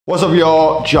What's up,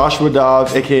 y'all? Joshua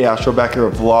Dobbs, aka Astro, back here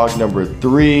with vlog number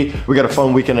 3. We got a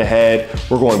fun weekend ahead.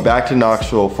 We're going back to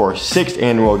Knoxville for our 6th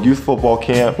annual youth football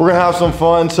camp. We're gonna have some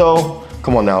fun, so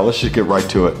come on now, let's just get right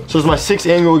to it. So it's my 6th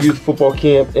annual youth football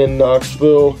camp in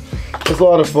Knoxville. It's a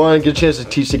lot of fun, get a chance to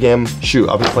teach the game. Shoot,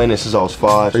 I've been playing this since I was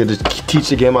 5. I get to teach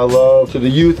the game I love to the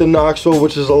youth in Knoxville,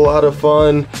 which is a lot of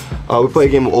fun. We play a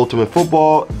game of ultimate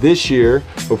football. This year,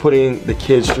 we're putting the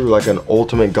kids through like an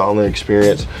ultimate gauntlet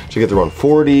experience. So you get to run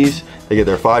 40s, they get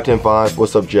their 5, 10, 5.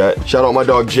 What's up, Jet? Shout out my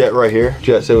dog Jet right here.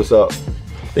 Jet, say what's up.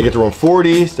 They get to run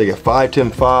 40s, they get 5, 10,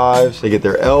 5s, they get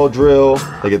their L drill,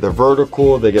 they get their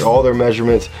vertical, they get all their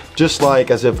measurements, just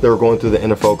like as if they were going through the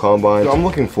NFL combine. I'm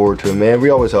looking forward to it, man. We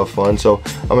always have fun, so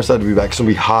I'm excited to be back. It's gonna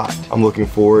be hot. I'm looking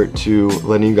forward to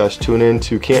letting you guys tune in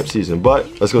to camp season, but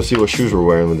let's go see what shoes we're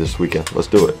wearing this weekend. Let's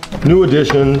do it. New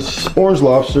additions, Orange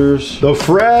Lobsters, the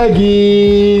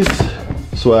Fraggies.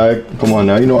 Swag, come on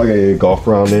now, you know I gotta get a golf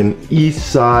round in. East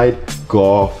Side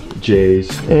Golf J's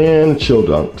and Chill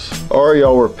Dunks. All right,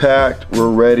 y'all, we're packed, we're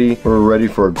ready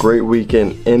for a great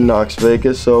weekend in Knox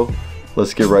Vegas, so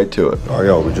let's get right to it. All right,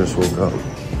 y'all, we just woke up.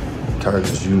 Tired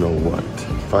as you know what.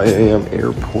 5 a.m.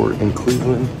 airport in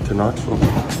Cleveland to Knoxville.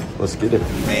 Let's get it.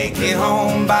 Make it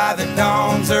home by the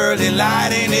dawn's early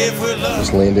light, and if we're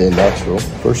just landed in Knoxville.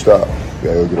 First stop, we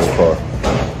gotta go get our car.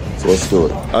 So let's do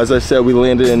it. As I said, we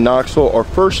landed in Knoxville. Our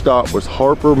first stop was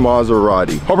Harper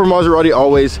Maserati. Harper Maserati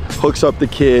always hooks up the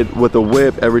kid with a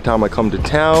whip every time I come to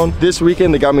town. This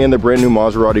weekend, they got me in the brand new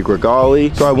Maserati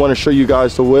Gregale. So I want to show you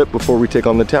guys the whip before we take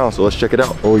on the town. So let's check it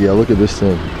out. Oh yeah, look at this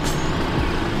thing.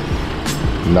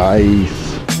 Nice.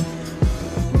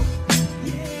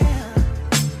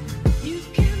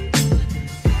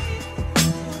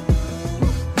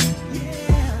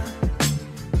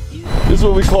 This is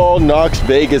what we call Knox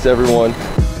Vegas, everyone.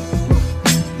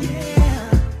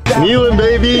 Kneeling,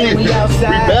 baby. We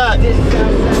back.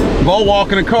 Ball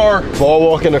walk in a car. Ball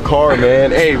walk in a car, man.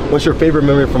 Hey, what's your favorite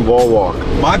memory from ball walk?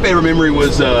 My favorite memory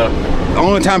was the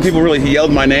only time people really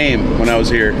yelled my name when I was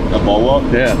here. At ball walk?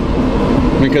 Yeah.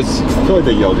 Because I feel like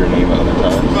they yelled your name other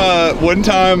times. One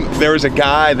time there was a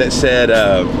guy that said,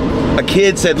 a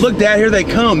kid said, "Look, Dad, here they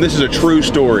come." This is a true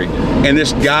story. And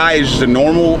this guy is just a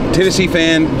normal Tennessee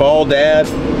fan, ball dad,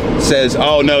 says,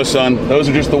 "Oh no, son, those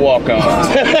are just the walk-ons."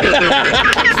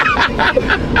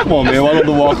 Come on, man, why don't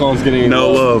the walk-ons get any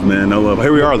No love, man, no love.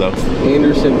 Here we are, though.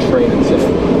 Anderson Training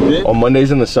Center. On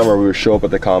Mondays in the summer, we would show up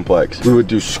at the complex. We would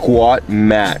do squat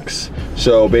max.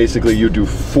 So basically, you do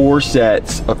 4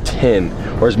 sets of 10,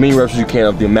 or as many reps as you can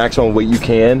of the maximum weight you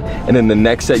can, and then the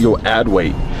next set you'll add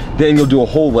weight. Then you'll do a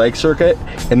whole leg circuit,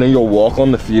 and then you'll walk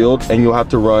on the field, and you'll have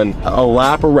to run a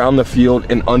lap around the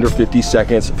field in under 50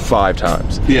 seconds 5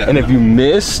 times. Yeah. And if you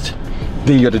missed,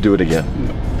 then you got to do it again.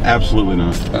 Absolutely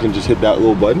not. You can just hit that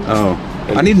little button. Oh.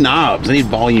 I need knobs. I need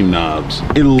volume knobs.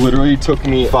 It literally took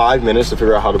me 5 minutes to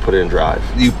figure out how to put it in drive.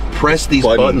 You press these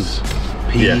buttons.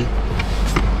 P.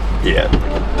 Yeah.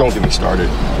 Don't get me started.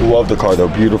 Love the car though.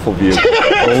 Beautiful view.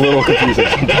 A little confusing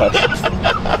sometimes.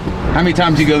 How many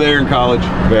times do you go there in college?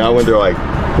 Man, I went there like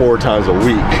 4 times a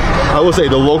week. I will say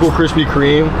the local Krispy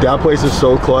Kreme, that place is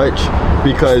so clutch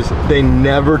because they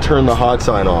never turn the hot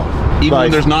sign off. Even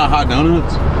when there's not hot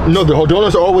donuts? No, the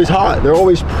donuts are always hot. They're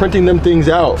always printing them things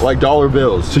out like dollar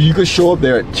bills. So you could show up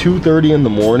there at 2:30 in the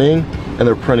morning and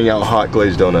they're printing out hot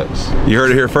glazed donuts. You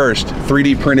heard it here first.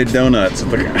 3D printed donuts.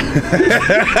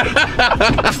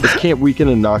 It's camp weekend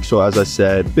in Knoxville, as I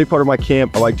said. Big part of my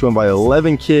camp, I like to invite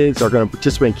 11 kids that are gonna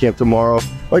participate in camp tomorrow. I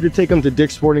like to take them to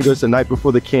Dick's Sporting Goods the night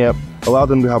before the camp, allow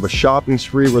them to have a shopping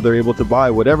spree where they're able to buy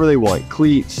whatever they want,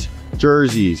 cleats,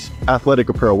 jerseys, athletic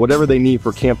apparel, whatever they need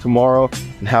for camp tomorrow,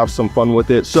 and have some fun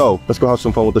with it. So let's go have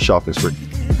some fun with the shopping spree.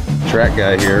 Track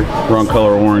guy here. Wrong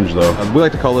color orange though. We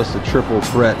like to call this the triple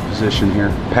threat position here.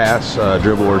 Pass,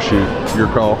 dribble, or shoot. Your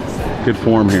call. Good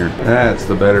form here. That's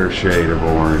the better shade of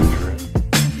orange.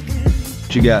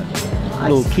 What you got? A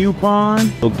little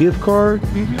coupon, little gift card.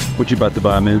 What you about to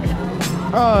buy, man?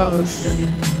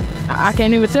 I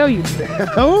can't even tell you.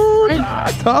 Oh,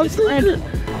 top secret.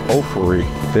 Hopefully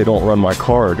they don't run my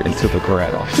card into the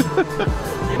garage.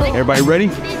 Everybody ready?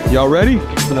 Y'all ready?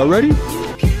 Y'all ready?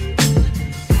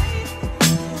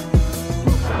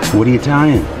 What are you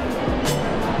tying?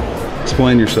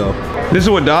 Explain yourself. This is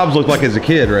what Dobbs looked like as a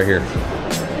kid right here.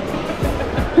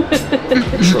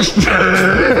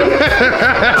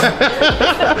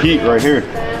 Pete right here.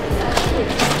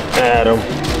 Adam.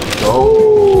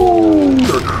 Oh,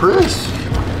 they're crisp.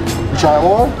 You try them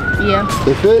on? Yeah.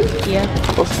 They fit? Yeah.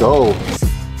 Let's go.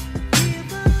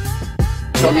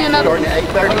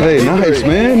 Hey, nice,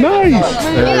 man. Nice.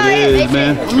 There it is,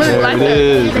 man. There it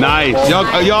is. Nice.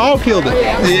 Y'all all killed it.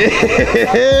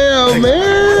 Yeah,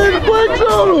 man. Flex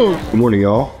on them. Good morning,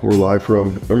 y'all. We're live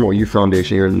from Emerald Youth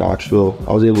Foundation here in Knoxville.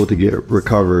 I was able to get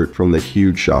recovered from the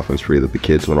huge shopping spree that the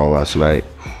kids went on last night.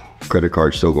 Credit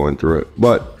card still going through it.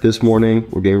 But this morning,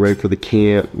 we're getting ready for the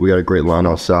camp. We got a great line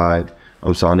outside.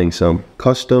 I'm signing some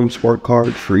custom smart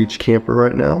cards for each camper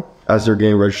right now as they're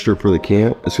getting registered for the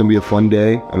camp. It's gonna be a fun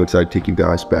day. I'm excited to take you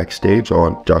guys backstage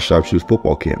on Josh Dobbs Youth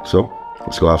Football Camp. So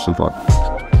let's go have some fun. Play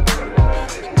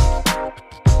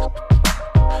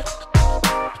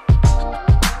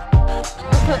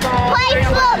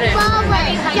football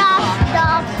with Josh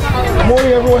Dobbs. Good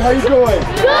morning, everyone. How you doing?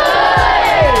 Good!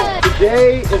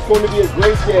 Today is going to be a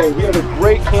great day. We have a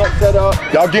great camp set up.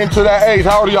 Y'all getting to that age.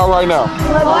 How old are y'all right now?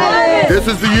 11. This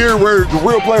is the year where the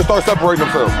real players start separating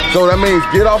themselves. So that means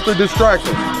get off the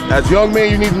distractions. As young men,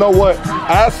 you need to know what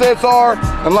assets are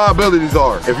and liabilities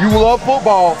are. If you love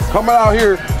football, coming out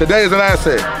here today is an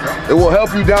asset. It will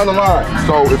help you down the line.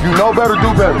 So if you know better,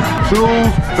 do better. Choose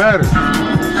better.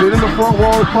 Sit in the front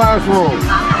row of the classroom.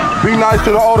 Be nice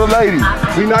to the older ladies.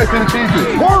 Be nice to the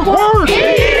teachers. Work, work!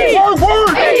 Work,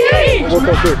 work! Work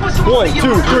on three. 1, 2,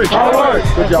 3. All right.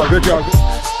 Good job, good job.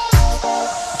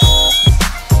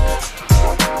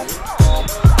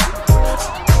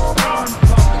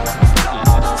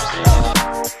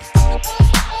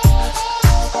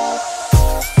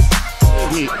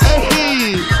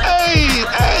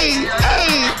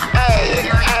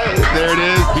 There it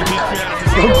is.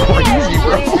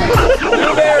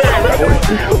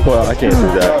 Well, I can't do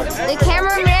that. The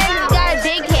cameraman's got a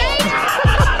big head.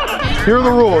 Here are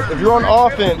the rules. If you're on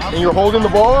offense and you're holding the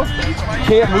ball, you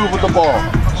can't move with the ball.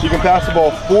 So you can pass the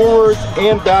ball forwards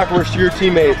and backwards to your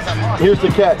teammates. Here's the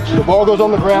catch. The ball goes on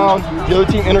the ground, the other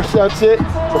team intercepts it,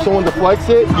 or someone deflects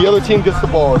it, the other team gets the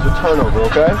ball as a turnover,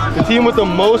 okay? The team with the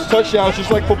most touchdowns,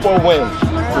 just like football, wins.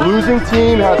 The losing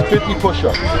team has 50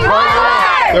 push-ups.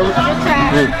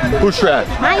 Who's trash?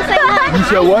 You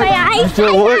said what? You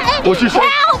said what? What you say?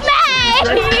 Help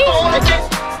me!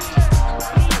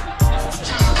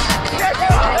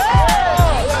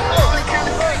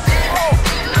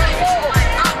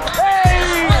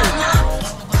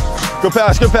 Good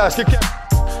pass, good pass, good catch.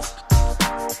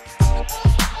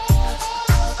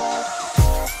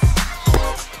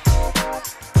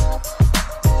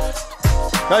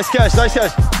 Nice catch, nice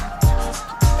catch.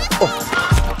 Oh.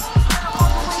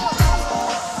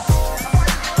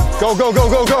 Go, go, go,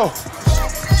 go, go.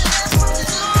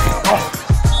 Oh.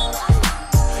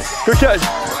 Good catch.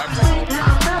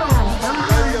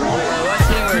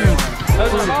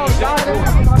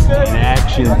 In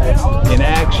action. In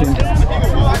action.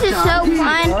 This is so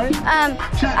fun. I'm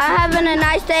having a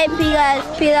nice day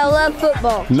because I love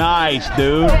football. Nice,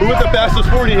 dude. Who was the fastest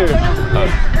 40 here?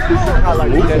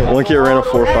 One kid ran a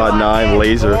 4.59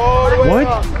 laser.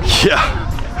 What? Yeah.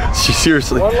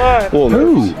 Seriously. Who?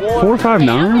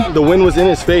 4.59? The wind was in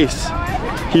his face.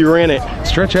 He ran it.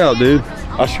 Stretch out, dude.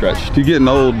 I stretched. You're getting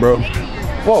old, bro.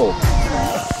 Whoa.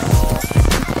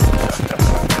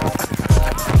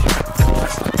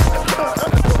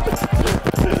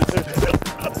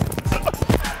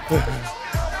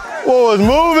 Boy was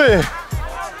moving.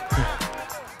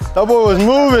 That boy was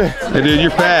moving. Hey, dude,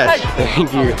 you're fast.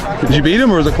 Thank you. Did you beat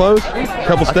him or was it close? A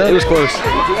couple steps? It was close.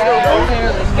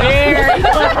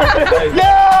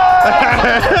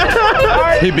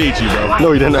 He beat you, bro.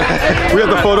 No, he didn't. We have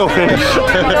the photo finish.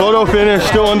 Photo finish,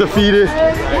 still undefeated.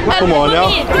 Come on now.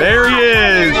 There he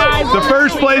is. The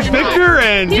first place victor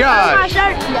and Josh.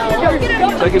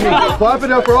 Clap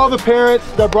it up for all the parents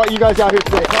that brought you guys out here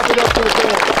today. Clap it up for the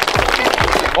parents.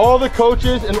 All the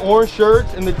coaches in orange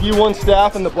shirts and the D1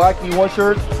 staff in the black D1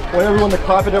 shirts. I want everyone to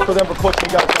clap it up for them for pushing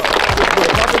you guys out.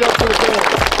 Clap it up for the parents.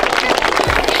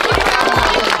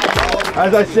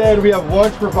 As I said, we have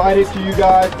lunch provided to you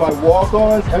guys by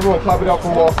walk-ons. Everyone clap it up for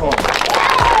walk-ons.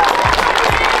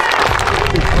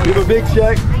 We have a big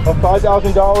check of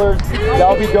 $5,000 that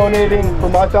I'll be donating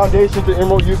from my foundation to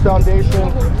Emerald Youth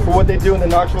Foundation for what they do in the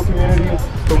Knoxville community.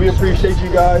 So we appreciate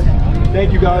you guys.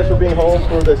 Thank you guys for being home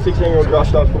for the 6th annual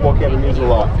Josh Dobbs Football Camp. It means a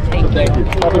lot. So thank you.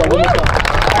 Clap it up one more time.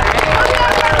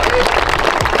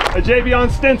 Javion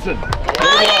Stinson.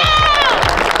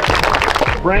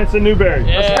 Branson Newberry.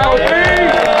 Yeah. Let's go,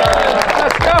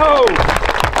 Let's go.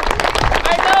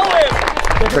 I know him.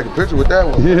 Take a picture with that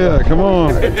one. Yeah, come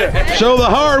on. Show the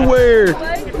hardware.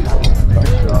 Let's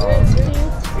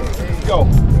go.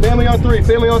 Family on three.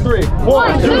 Family on three.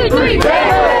 1, 2, 3.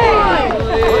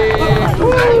 Family.